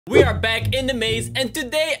We are back in the maze, and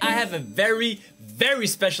today I have a very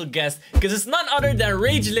special guest, because it's none other than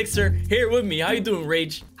Rage Elixir here with me. How you doing,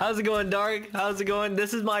 Rage? How's it going, Dark? How's it going?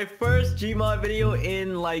 This is my first Gmod video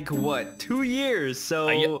in like what, 2 years? So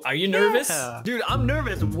are you nervous? Yeah. Dude, I'm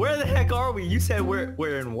nervous. Where the heck are we? You said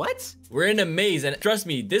we're in what? We're in a maze, and trust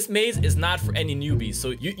me, this maze is not for any newbies. So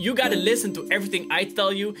you gotta listen to everything I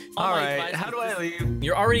tell you. All right. How do I leave?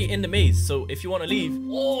 You're already in the maze, so if you want to leave,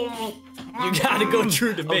 you gotta go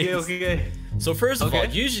through the maze. Okay. So first of all,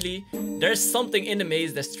 usually there's something in the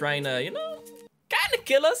maze that's trying to, kind of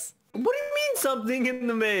kill us. What do you mean something in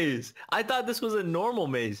the maze? I thought this was a normal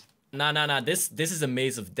maze. Nah. This is a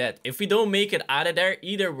maze of death. If we don't make it out of there,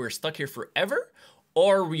 either we're stuck here forever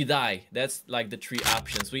or we die. That's like the 3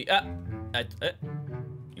 options.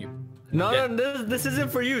 No, this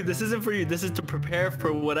isn't for you. This isn't for you. This is to prepare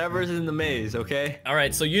for whatever's in the maze, okay? All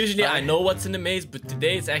right, so usually I know what's in the maze, but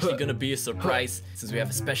today it's actually gonna be a surprise since we have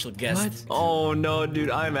a special guest. What? Oh no,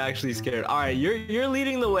 dude, I'm actually scared. All right, you're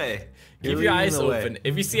leading the way. Keep your eyes open.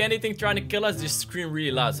 If you see anything trying to kill us, just scream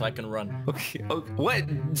really loud so I can run. Okay. What?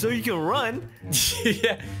 So you can run?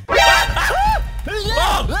 Yeah.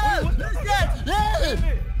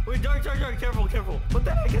 Wait, Dark, careful. What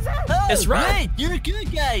the heck is that? Oh, it's Rod. Right, you're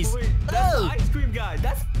good, guys. Wait, that's the ice cream guy.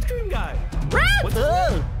 That's the ice cream guy. Rod! What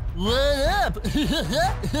up?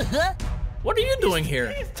 What are you doing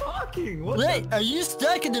here? He's talking. Wait, are you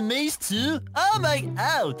stuck in the maze too? Oh my,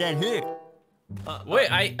 ow, that hurt.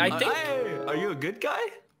 Wait, I think... Are you a good guy?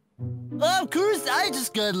 Of course, I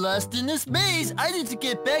just got lost in this maze. I need to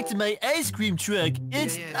get back to my ice cream truck.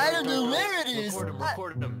 It's, I don't know where it is.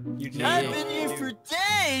 Record him. I've been here for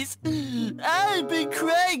days. I've been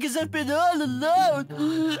crying because I've been all alone.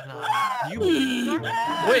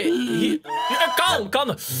 Wait, calm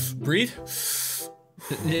down. Breathe.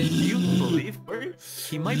 Do you believe her?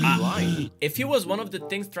 He might be lying. If he was one of the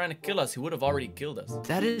things trying to kill us, he would have already killed us.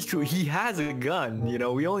 That is true. He has a gun.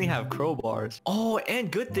 We only have crowbars. Oh,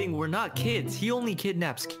 and good thing we're not kids. He only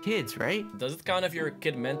kidnaps kids, right? Does it count if you're a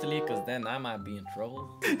kid mentally? Because then I might be in trouble.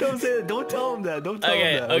 Don't say that. Don't tell him that. Don't tell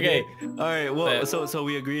him that. Okay. All right. Well, so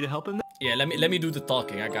we agree to help him then? Yeah, let me do the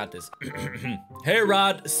talking. I got this. Hey,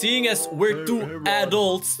 Rod. Seeing as we're two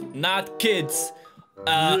adults, not kids.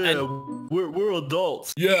 We're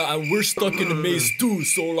adults. Yeah, and we're stuck in the maze too,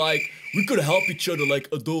 so like we could help each other like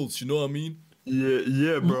adults, you know what I mean?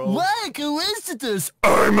 Yeah, bro. What a coincidence!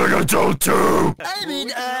 I'm an adult too! I mean,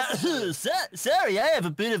 sorry, I have a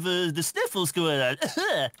bit of the sniffles going on.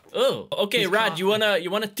 Oh, okay, Rod, you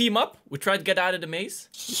wanna team up? We try to get out of the maze?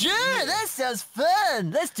 Sure, that sounds fun.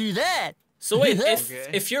 Let's do that. So wait,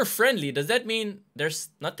 if you're friendly, does that mean there's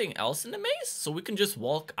nothing else in the maze? So we can just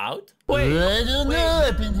walk out? Wait, I don't know.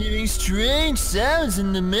 I've been hearing strange sounds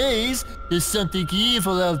in the maze. There's something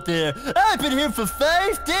evil out there. I've been here for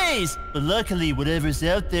 5 days. But luckily, whatever's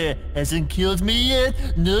out there hasn't killed me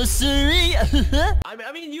yet. No siree.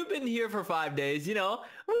 I mean, you've been here for 5 days,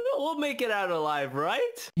 We'll make it out alive,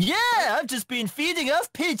 right? Yeah, I've just been feeding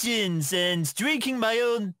off pigeons and drinking my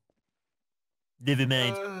own... Never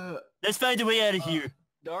mind. Let's find a way out of here.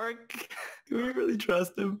 Dark, do we really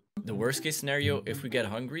trust him? The worst case scenario, if we get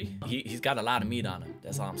hungry, he's got a lot of meat on him.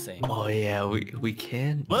 That's all I'm saying. Oh yeah, we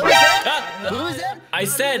can. What was that? What was that? I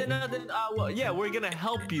said. Well, yeah, we're gonna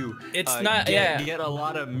help you. It's not. Get a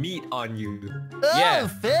lot of meat on you. Oh,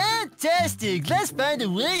 fantastic! Let's find a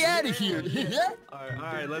way out of here. All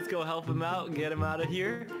right, let's go help him out and get him out of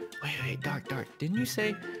here. Wait, Dark, didn't you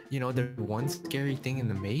say, there's one scary thing in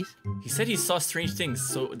the maze? He said he saw strange things,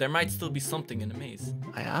 so there might still be something in the maze.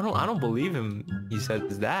 I don't believe him. He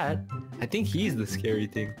says that. I think he's the scary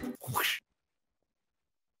thing.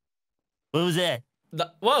 What was that?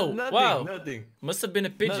 Whoa! Wow! Nothing. Must have been a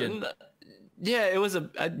pigeon. Yeah, it was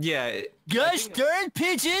yeah. Gosh darn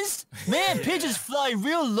pigeons! Man, pigeons fly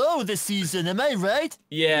real low this season, am I right?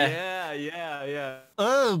 Yeah.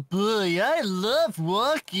 Oh boy, I love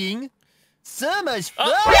walking. So much fun!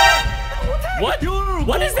 What?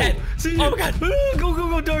 What is that? Oh my god!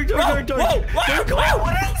 Go, Dark. Whoa!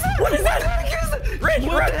 What is that? Run!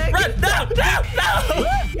 No!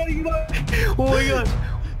 Oh my god!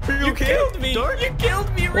 Are you okay? Killed me! Dark? You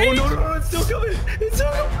killed me, Rage! Oh no, it's still coming! What the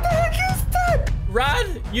heck is that? Rod,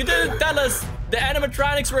 you didn't tell us the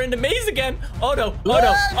animatronics were in the maze again! Oh no! We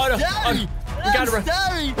gotta run.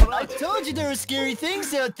 Sorry! I told you there were scary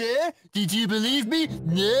things out there! Did you believe me?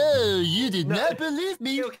 No, you did not believe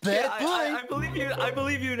me, bad boy! I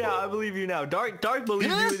believe you now. Dark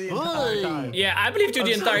believed you the entire time. Yeah, I believed you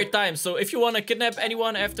the entire time, so if you wanna kidnap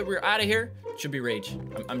anyone after we're out of here, it should be Rage.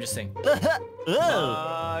 I'm just saying.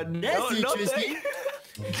 That's interesting.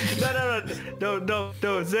 No,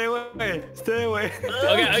 stay away. Stay away.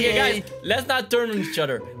 Okay, guys, let's not turn on each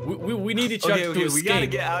other. We need each other to escape. We gotta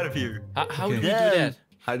get out of here. How do we do that?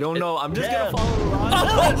 I don't know. I'm just gonna follow the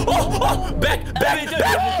rod. Back!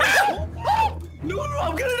 No,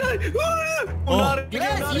 I'm gonna die. Not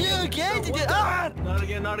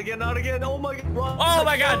again. Not again. Oh my god. Oh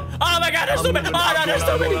my god! There's so many! Oh no, there's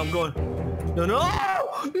so many! I'm going. No,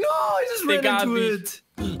 I just ran into it.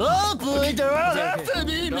 Oh boy, they're all after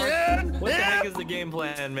me, man. What the heck is the game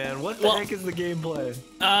plan, man? What the heck is the game plan?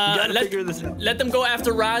 Figure this out. Let them go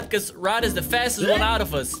after Rod, because Rod is the fastest one out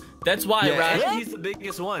of us. That's why, Rod. And he's the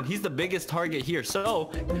biggest one. He's the biggest target here.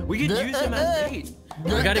 So we could use him as bait.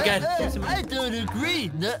 We gotta get. I don't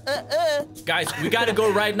agree. Guys, we gotta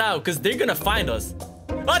go right now, because they're gonna find us.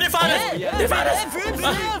 Oh, they found us! They found us!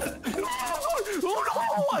 Oh no!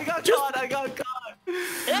 I got caught!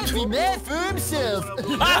 Every man for himself.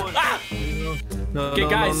 Okay,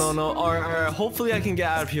 guys. No. Or hopefully I can get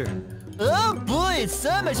out of here. Oh boy, it's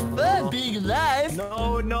so much fun being alive.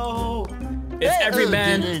 No. It's every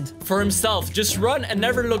man for himself. Just run and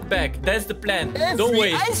never look back. That's the plan. Don't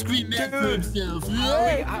wait. Ice cream man for himself.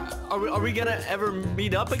 Are we gonna ever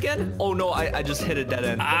meet up again? Oh no, I just hit a dead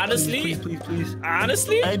end. Honestly? Please.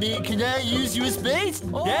 Honestly? I mean, can I use you as bait?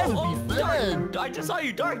 That would be fun. I just saw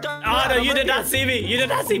you, Dark. Oh no, you did not see me. You did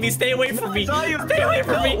not see me. Stay away from me. Stay away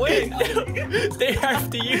from me. Wait. Stay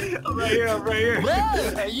after you. I'm right here.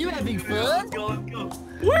 Well, are you having fun? Let's go.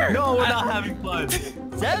 Where? No, we're not having fun.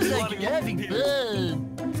 Sounds like you're having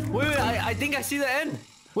fun. Wait, I think I see the end.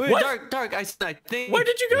 Wait, What? Dark, I think. Where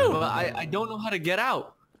did you go? I don't know how to get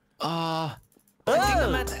out. I think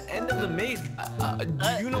I'm at the end of the maze.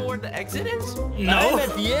 Do you know where the exit is? No. I'm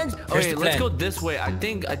at the end. Okay, the let's plan. go this way. I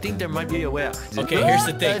think there might be a way out. Okay, here's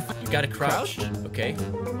the thing. You gotta crouch. Okay,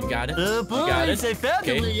 you got it. You got it. Boys, I found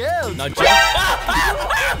a Okay. way out. Now jump.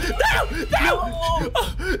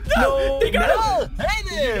 No! They got him. Oh, hey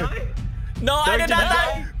there. No, I did not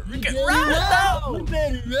die. Run! No, we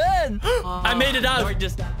better run. I made it out. Dark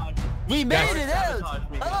just We made it out.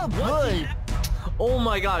 sabotaged me. Oh boy. Oh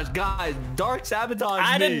my gosh, guys, Dark sabotaged me.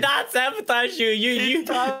 I did not sabotage you. He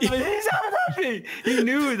sabotaged me. He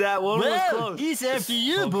knew that one was Well, close. he's after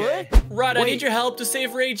you, boy. Rod, I Wait. need your help to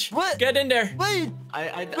save Rage. What? Get in there. Wait.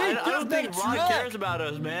 I Wait, don't think that's Rod right. cares about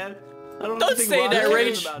us, man. I don't Don't think say Rod that, cares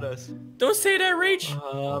Rage. about us. Don't say that, Rage.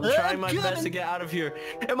 I'm trying my I'm best to get out of here.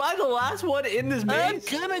 Am I the last one in this I'm maze?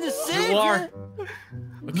 coming to save You are. you.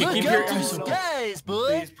 Okay, Look keep up your to the skies,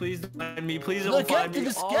 boy. Please don't find me. Please don't Look find up to me.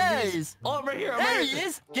 the All these- skies. Oh, I'm right here. I'm There right he here.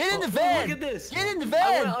 is. Get in the Oh, van. Look at this. Get in the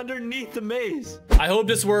I went van. underneath the maze. I hope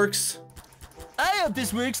this works. I hope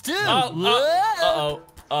this works too. Oh, Whoa.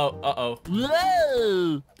 uh-oh.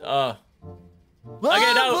 Whoa. Whoa,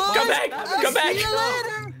 Okay, no, boys. come back. I'll Come back. See you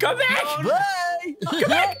later. Come back.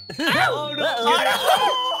 Bye. Oh no.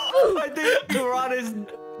 Uh-oh. I think Rod is.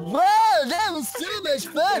 Wow, that was so much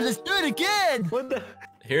fun. Let's do it again. What the?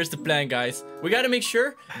 Here's the plan, guys. We gotta make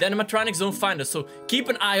sure the animatronics don't find us. So keep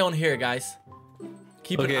an eye on here, guys.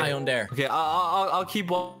 Keep an eye on there. Okay, I'll keep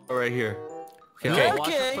one right here. Okay. watch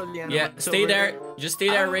out for the Yeah, animatronics stay over there. Just stay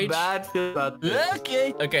there, I'm Rage. bad feel about this.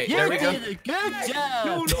 Okay. Okay, You there we go. did a good job.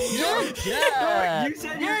 No. Good job. You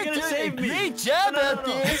said you were gonna doing save a me. great job out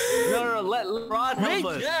there. No, let Rod help Great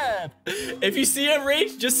us. job. If you see him,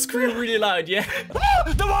 Rage, just scream really loud, yeah?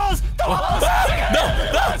 The walls. The walls.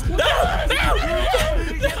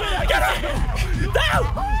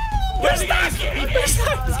 We're stuck! We're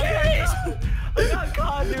stuck! I got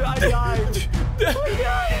caught, dude. I died.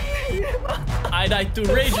 I died too.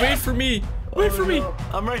 Rage, wait for me. Wait for me.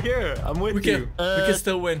 I'm right here. I'm with We you. can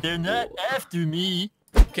still win. They're not after me.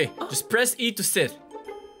 Okay, just press E to sit.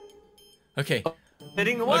 Okay,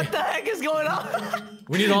 What the heck is going on?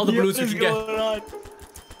 we need all the What blues we is can get. going on?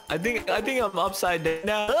 I think I'm upside down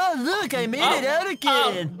now. Oh, look, I made it out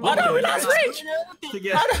again. Oh no, we lost Rage!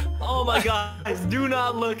 Oh my guys, do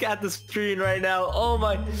not look at the screen right now. Oh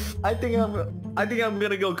my, I think I'm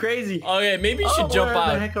gonna go crazy. Okay, maybe you should jump Where the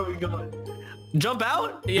out. heck are we going? Jump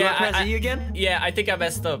out? Do Yeah, I press E again? Yeah, I think I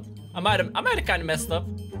messed up. I might have kind of messed up.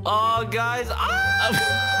 Oh guys,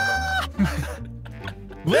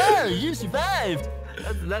 Wow, you survived.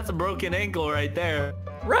 that's a broken ankle right there.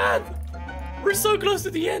 Rod, we're so close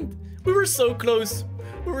to the end. We were so close.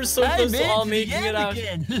 We were so I close made to all the making it end out.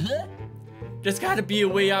 again. There's gotta be a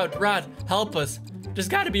way out. Rod, help us. There's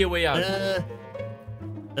gotta be a way out.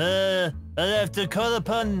 I'll have to call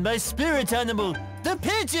upon my spirit animal, the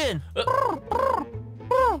pigeon.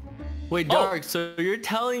 Wait, Dark, so you're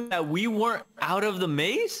telling that we weren't out of the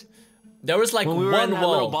maze? There was like When we were in one that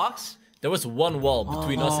little wall. box? There was one wall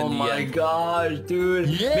between us and the Oh my gosh, dude.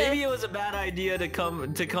 Yeah. Maybe it was a bad idea to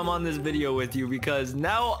come on this video with you because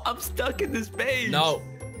now I'm stuck in this maze. No,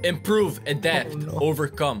 improve, adapt, Oh, no.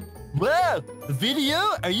 overcome. Wow, video?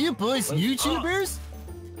 Are you boys YouTubers?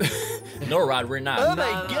 No, Rod, we're Oh not.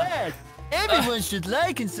 my Nah. god! Everyone should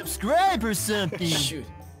like and subscribe or something. Shoot.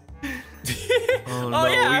 Oh, Oh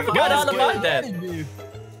yeah, I forgot all Let's about get that. out of here.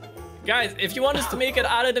 Guys, if you want us to make it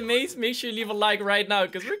out of the maze, make sure you leave a like right now,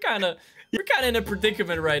 because we're kind of in a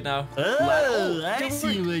predicament right now. Oh, I It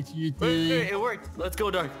see worked. what you Wait, did. it worked. Let's go,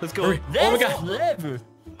 Dark. Let's go. Hurry. That's Oh my god. clever.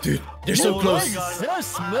 Dude, they're so Oh close. my God. So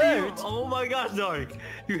smart. Oh my god, Dark.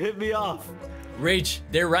 You hit me off. Rage,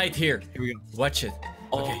 they're right here. Here we go. Watch it.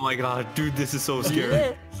 Oh my god, dude, this is so scary.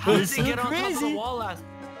 Yeah, How did it's they so get on top of the crazy. wall last?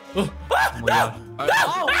 Oh, Oh my god.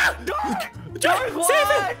 Oh, Dark! Dark, save him!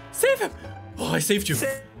 why? Save him! Oh, I saved you.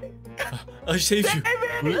 I saved you.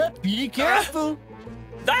 Well, be careful.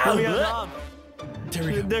 Oh, No! yeah, There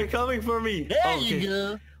we go. they're coming for me. There Okay. you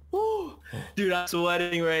go. Woo. Dude, I'm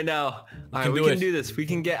sweating right now. All right, can we do can it. do this. We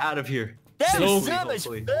can get out of here. That was Slowly, so much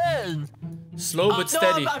hopefully. fun. Slow but No,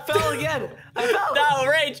 steady. I fell again. I fell. No,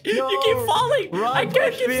 Rage, you keep No. falling. Run, I can't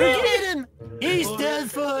push keep me. falling. Forget him. He's done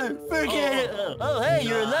for. Forget it. Oh, hey,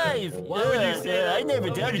 you're alive. Why would you say that? I never Why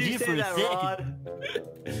would doubted you say for a that,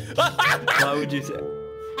 second. Rod? Why would you say?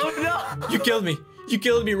 Oh no! You killed me. You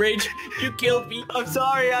killed me, Rage. You killed me. I'm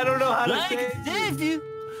sorry. I don't know how to I say. can save you.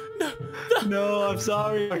 No, I'm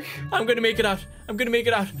sorry. I'm gonna make it out. I'm gonna make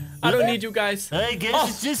it out. I don't need you guys. I guess Oh.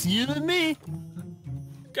 it's just you and me.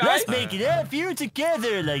 Guys, Let's make it out here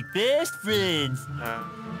together like best friends.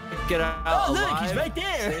 Get out. Oh, look, alive. he's right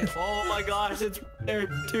there. Oh my gosh, it's there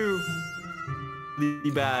too.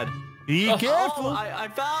 Really bad. Be Oh. careful. Oh, I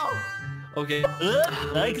fell. Okay. I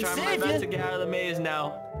I'm can trying my save best to you. get out of the maze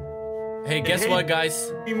now. hey, guess what,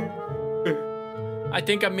 guys? I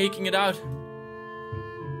think I'm making it out.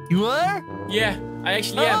 You are? Yeah, I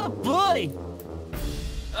actually Oh am. boy.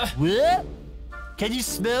 What? Can you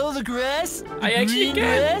smell the grass? The I actually green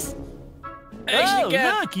can. grass? I actually Oh,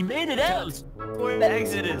 can. look, he made it out. Where the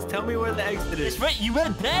exit is? Tell me where the exit is. It's right. You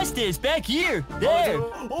went past it. It's back here. There.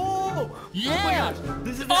 Oh! Yeah.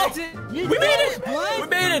 This is the Oh, exit. You we did made it. boy. We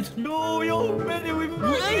made it. No, yo, man, we We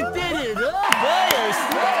did it all by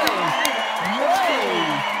ourselves.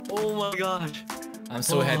 Yay. Oh my gosh. I'm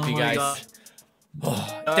so happy, my guys. gosh.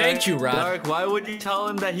 Oh, thank you, Rod. Dark, why would you tell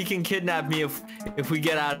him that he can kidnap me if we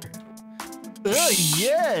get out? Oh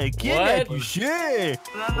yeah, kidnap What? you, sure.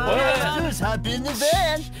 No, All you have to do is hop in the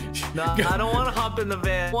van. no, I don't want to hop in the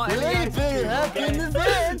van. Well, you better hop in the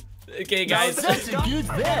van. Okay, No, guys, that's a good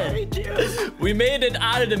van. we made it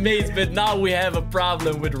out of the maze, but now we have a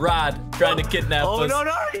problem with Rod trying to kidnap Oh us. no,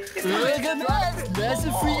 no! Look at that. That's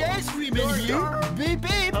a free ice cream in here. Beep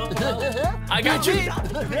beep. I got you.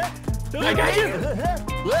 I got you.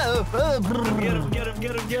 Whoa. Get him! Get him!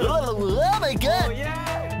 Get him! Get him! Oh my Oh god.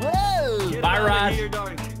 yeah! Whoa. Get him Bye, out of Rod. here,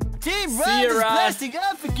 Dark. Team See Rod ya, is Rod. blasting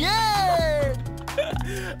off again.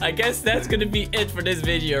 I guess that's gonna be it for this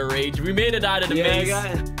video, Rage. We made it out of the Yeah, maze.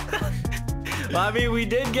 guys. Well, I mean, we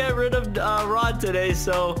did get rid of Rod today,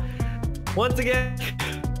 so once again,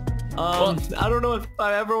 I don't know if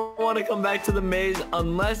I ever want to come back to the maze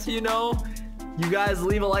unless, you know, you guys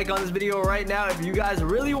leave a like on this video right now if you guys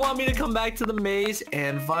really want me to come back to the maze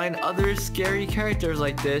and find other scary characters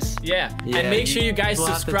like this. Yeah, and make sure you guys you'll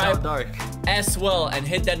have to tell subscribe Dark. as well and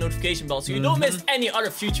hit that notification bell so you don't miss any other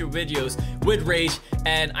future videos with Rage.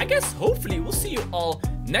 And I guess hopefully we'll see you all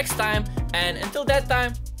next time. And until that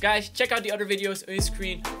time, guys, check out the other videos on your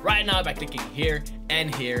screen right now by clicking here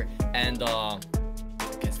and here. And I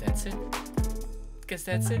guess that's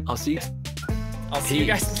it. I'll see you. I'll see you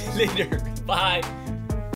guys later. Bye.